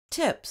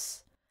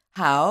tips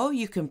how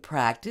you can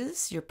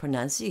practice your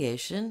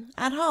pronunciation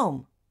at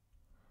home.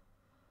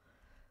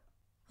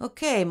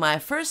 Okay, my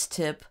first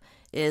tip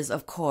is,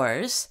 of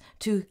course,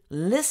 to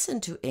listen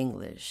to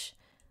English.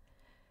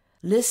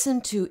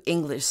 Listen to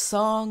English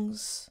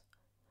songs,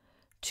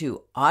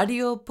 to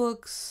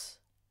audiobooks,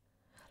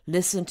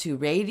 listen to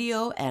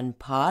radio and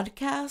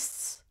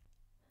podcasts,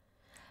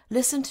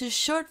 listen to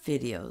short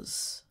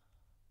videos,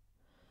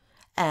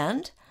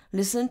 and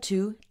listen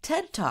to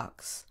TED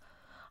Talks.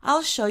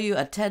 I'll show you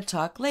a TED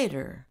Talk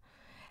later,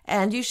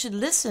 and you should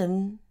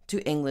listen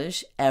to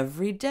English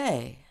every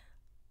day.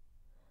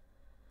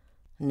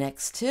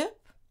 Next tip,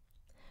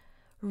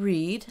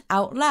 read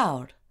out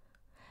loud.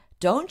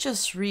 Don't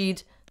just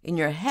read in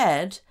your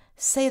head,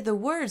 say the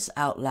words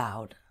out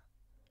loud.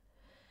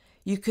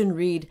 You can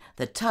read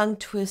the tongue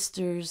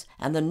twisters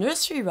and the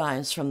nursery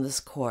rhymes from this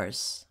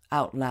course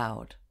out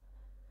loud.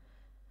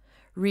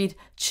 Read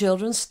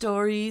children's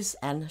stories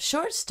and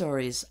short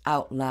stories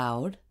out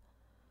loud.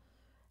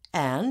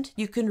 And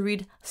you can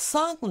read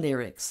song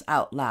lyrics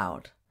out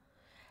loud.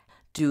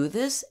 Do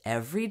this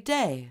every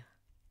day.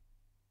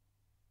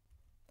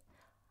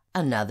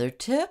 Another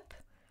tip,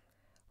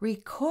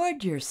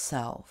 record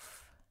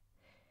yourself.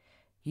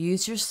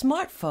 Use your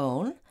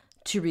smartphone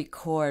to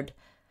record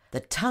the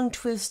tongue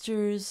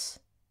twisters,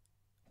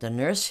 the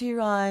nursery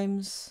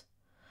rhymes,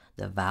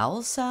 the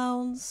vowel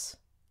sounds,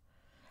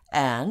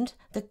 and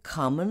the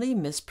commonly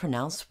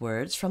mispronounced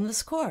words from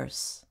this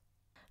course.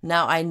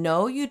 Now, I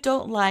know you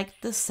don't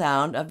like the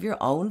sound of your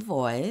own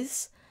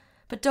voice,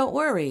 but don't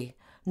worry,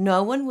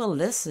 no one will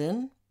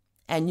listen,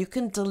 and you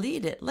can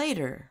delete it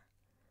later.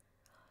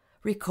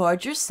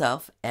 Record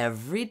yourself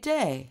every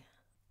day.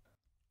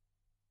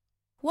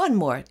 One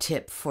more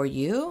tip for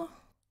you.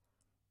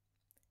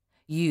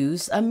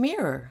 Use a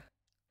mirror.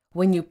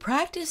 When you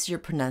practice your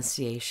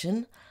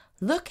pronunciation,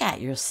 look at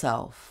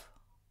yourself.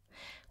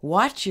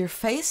 Watch your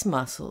face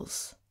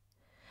muscles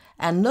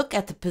and look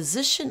at the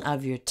position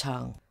of your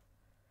tongue.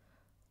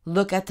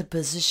 Look at the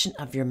position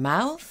of your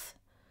mouth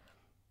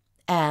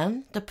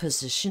and the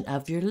position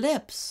of your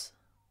lips.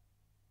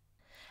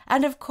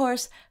 And of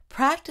course,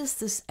 practice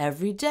this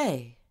every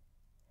day,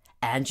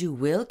 and you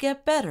will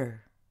get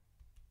better.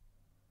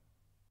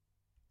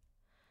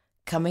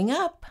 Coming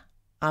up,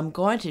 I'm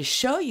going to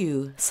show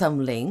you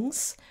some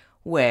links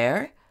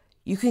where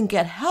you can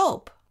get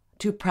help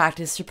to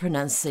practice your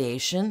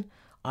pronunciation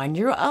on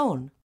your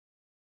own.